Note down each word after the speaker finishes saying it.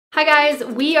Hi guys,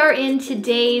 we are in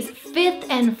today's fifth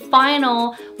and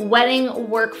final wedding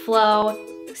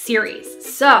workflow series.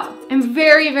 So I'm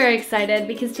very excited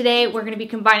because today we're going to be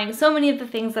combining so many of the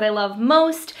things that I love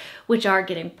most, which are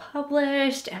getting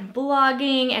published and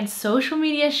blogging and social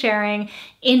media sharing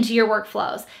into your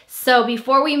workflows. So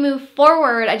before we move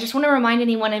forward, I just want to remind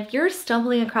anyone, if you're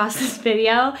stumbling across this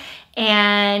video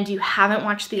and you haven't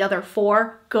watched the other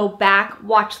 4, go back,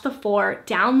 watch the 4,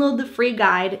 download the free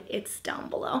guide, it's down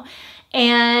below,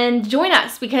 and join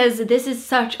us because this is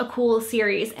such a cool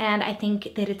series and I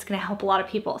think that it's going to help a lot of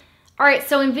people. All right,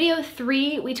 so in video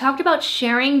 3, we talked about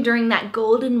sharing during that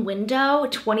golden window,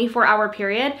 24-hour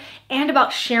period, and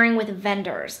about sharing with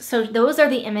vendors. So those are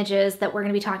the images that we're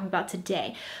going to be talking about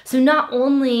today. So not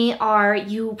only are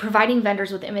you providing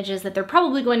vendors with images that they're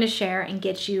probably going to share and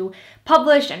get you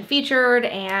published and featured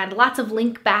and lots of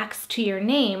link backs to your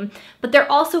name, but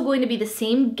they're also going to be the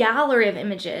same gallery of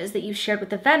images that you shared with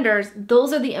the vendors.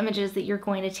 Those are the images that you're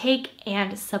going to take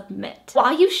and submit.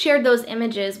 While you shared those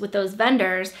images with those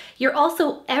vendors,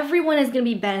 everyone is going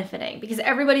to be benefiting because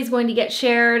everybody's going to get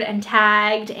shared and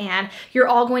tagged and you're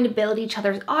all going to build each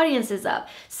other's audiences up.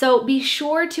 So be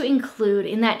sure to include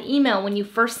in that email, when you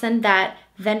first send that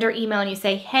vendor email and you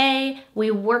say, hey,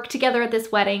 we work together at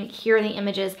this wedding, here are the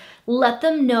images, let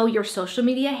them know your social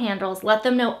media handles, let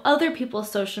them know other people's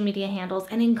social media handles,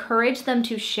 and encourage them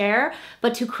to share,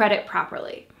 but to credit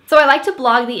properly. So I like to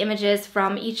blog the images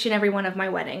from each and every one of my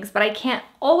weddings, but I can't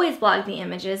always blog the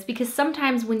images because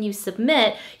sometimes when you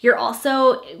submit, you're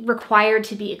also required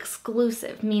to be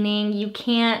exclusive, meaning you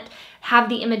can't have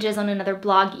the images on another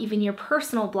blog, even your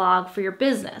personal blog for your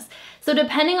business. So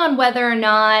depending on whether or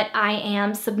not I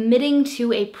am submitting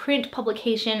to a print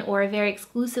publication or a very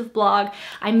exclusive blog,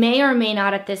 I may or may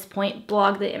not at this point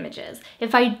blog the images.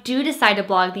 If I do decide to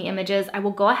blog the images, I will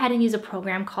go ahead and use a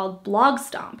program called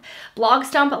Blogstomp.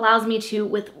 Blogstomp allows me to,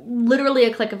 with literally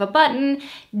a click of a button,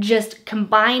 just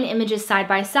combine images side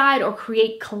by side or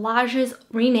create collages,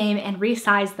 rename and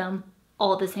resize them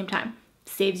all at the same time.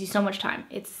 Saves you so much time.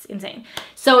 It's insane.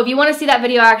 So if you want to see that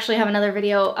video, I actually have another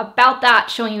video about that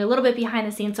showing you a little bit behind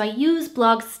the scenes. So I use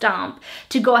Blogstomp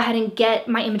to go ahead and get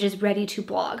my images ready to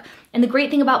blog. And the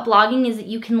great thing about blogging is that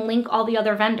you can link all the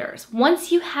other vendors. Once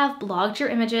you have blogged your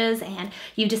images and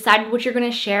you've decided what you're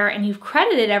going to share and you've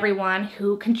credited everyone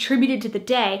who contributed to the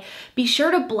day, be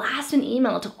sure to blast an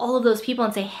email to all of those people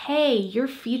and say, hey, you're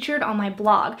featured on my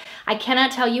blog. I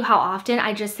cannot tell you how often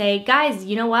I just say, guys,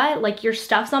 you know what? Like, your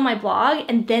stuff's on my blog,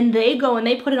 and then they go and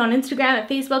they put it on Instagram and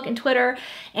Facebook and Twitter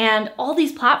and all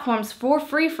these platforms for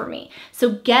free for me.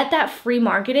 So get that free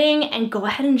marketing and go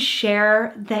ahead and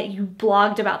share that you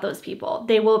blogged about those people.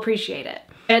 They will appreciate it.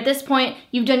 At this point,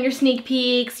 you've done your sneak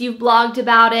peeks, you've blogged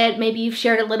about it, maybe you've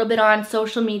shared a little bit on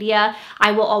social media.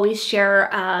 I will always share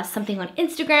something on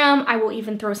Instagram. I will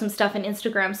even throw some stuff in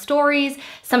Instagram stories.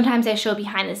 Sometimes I show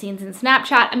behind the scenes in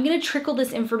Snapchat. I'm gonna trickle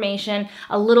this information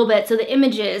a little bit so the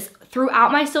images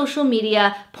throughout my social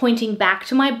media pointing back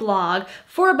to my blog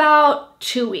for about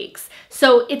 2 weeks.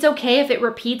 So it's okay if it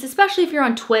repeats, especially if you're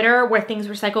on Twitter where things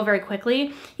recycle very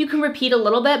quickly. You can repeat a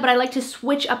little bit, but I like to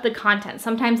switch up the content.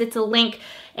 Sometimes it's a link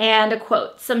and a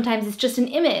quote. Sometimes it's just an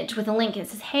image with a link and it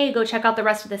says, hey, go check out the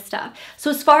rest of this stuff. So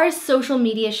as far as social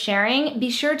media sharing, be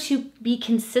sure to be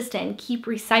consistent, keep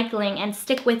recycling and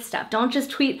stick with stuff. Don't just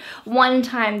tweet one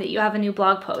time that you have a new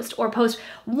blog post or post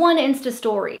one Insta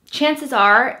story. Chances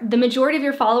are the majority of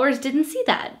your followers didn't see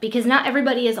that because not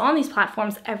everybody is on these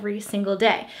platforms every single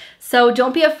day. So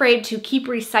don't be afraid to keep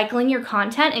recycling your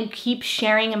content and keep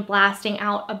sharing and blasting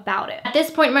out about it. At this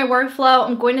point in my workflow,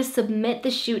 I'm going to submit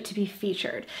the shoot to be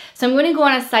featured. So I'm going to go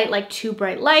on a site like 2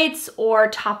 Bright Lights or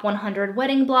Top 100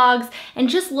 Wedding Blogs and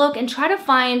just look and try to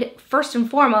find, first and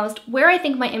foremost, where I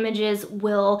think my images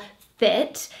will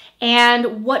fit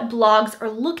and what blogs are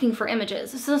looking for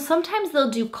images. So sometimes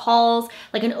they'll do calls,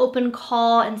 like an open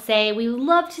call, and say, we would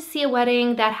love to see a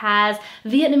wedding that has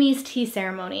Vietnamese tea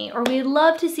ceremony, or we'd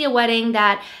love to see a wedding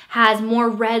that has more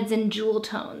reds and jewel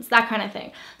tones, that kind of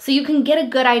thing. So you can get a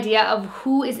good idea of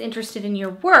who is interested in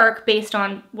your work based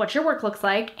on what your work looks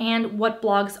like and what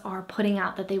blogs are putting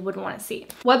out that they would want to see.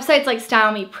 Websites like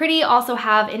Style Me Pretty also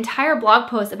have entire blog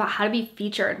posts about how to be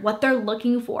featured, what they're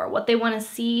looking for, what they want to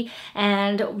see,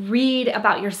 and read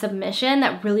about your submission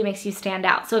that really makes you stand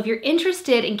out. So if you're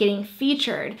interested in getting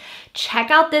featured,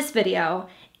 check out this video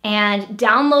and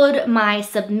download my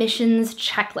submissions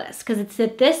checklist, because it's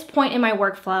at this point in my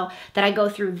workflow that I go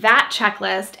through that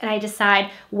checklist and I decide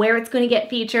where it's going to get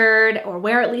featured or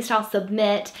where at least I'll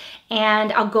submit,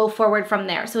 and I'll go forward from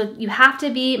there. So you have to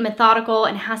be methodical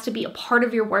and it has to be a part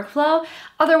of your workflow.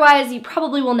 Otherwise, you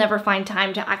probably will never find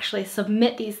time to actually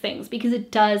submit these things because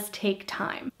it does take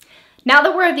time. Now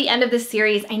that we're at the end of this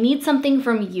series, I need something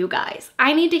from you guys.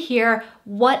 I need to hear,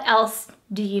 what else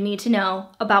do you need to know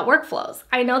about workflows?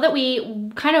 I know that we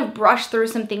kind of brushed through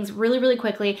some things really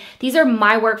quickly. These are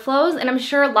my workflows, and I'm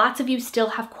sure lots of you still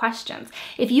have questions.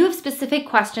 If you have specific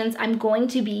questions, I'm going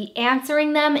to be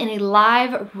answering them in a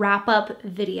live wrap-up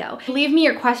video. Leave me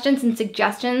your questions and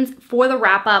suggestions for the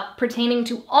wrap-up pertaining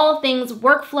to all things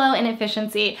workflow and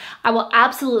efficiency. I will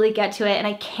absolutely get to it, and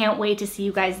I can't wait to see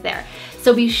you guys there.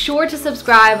 So be sure to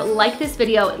subscribe, like this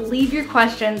video, leave your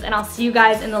questions, and I'll see you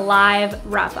guys in the live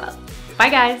wrap-up. Bye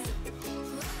guys.